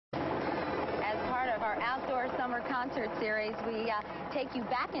our outdoor summer concert series, we take you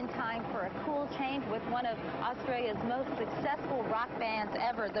back in time for a cool change with one of Australia's most successful rock bands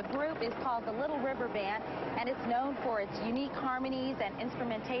ever. The group is called the Little River Band, and it's known for its unique harmonies and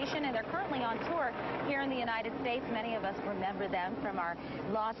instrumentation, and they're currently on tour here in the United States. Many of us remember them from our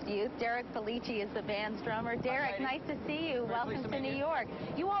lost youth. Derek Felici is the band's drummer. Derek, nice to see you. Welcome to New York.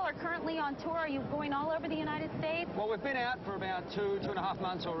 You all are currently on tour. Are you going all over the United States? Well, we've been out for about two and a half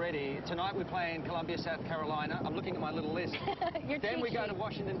months already. Tonight we're playing Columbia, South Carolina. I'm looking at my little list. Then we go to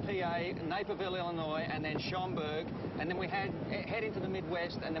Washington, PA, Naperville, Illinois, and then Schaumburg, and then we head into the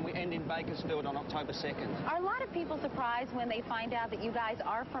Midwest, and then we end in Bakersfield on October 2nd. Are a lot of people surprised when they find out that you guys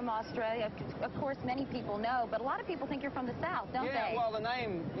are from Australia? Of course, many people know, but a lot of people think you're from the South, don't they? Yeah, well, the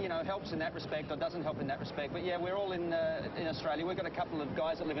name, you know, helps in that respect, or doesn't help in that respect. But yeah, we're all in Australia. We've got a couple of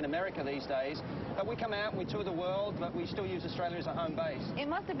guys that live in America these days, but we come out and we tour the world, but we still use Australia as a home base. It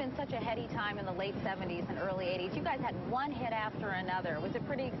must have been such a heady time in the late 70s and early 80s. You guys had one hit after another. Was it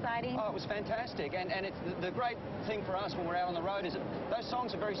pretty exciting? Oh, it was fantastic. And it's the great thing for us when we're out on the road is that those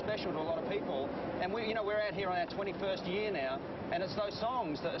songs are very special to a lot of people. And we're out here on our 21st year now, and it's those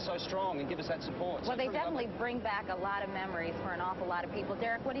songs that are so strong and give us that support. Well, they definitely bring back a lot of memories for an awful lot of people.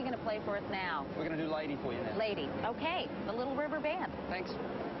 Derek, what are you going to play for us now? We're going to do Lady for you now. Lady. Okay. The Little River Band. Thanks.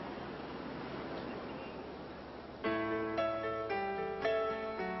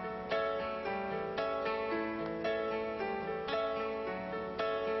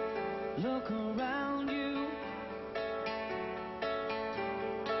 Look around you.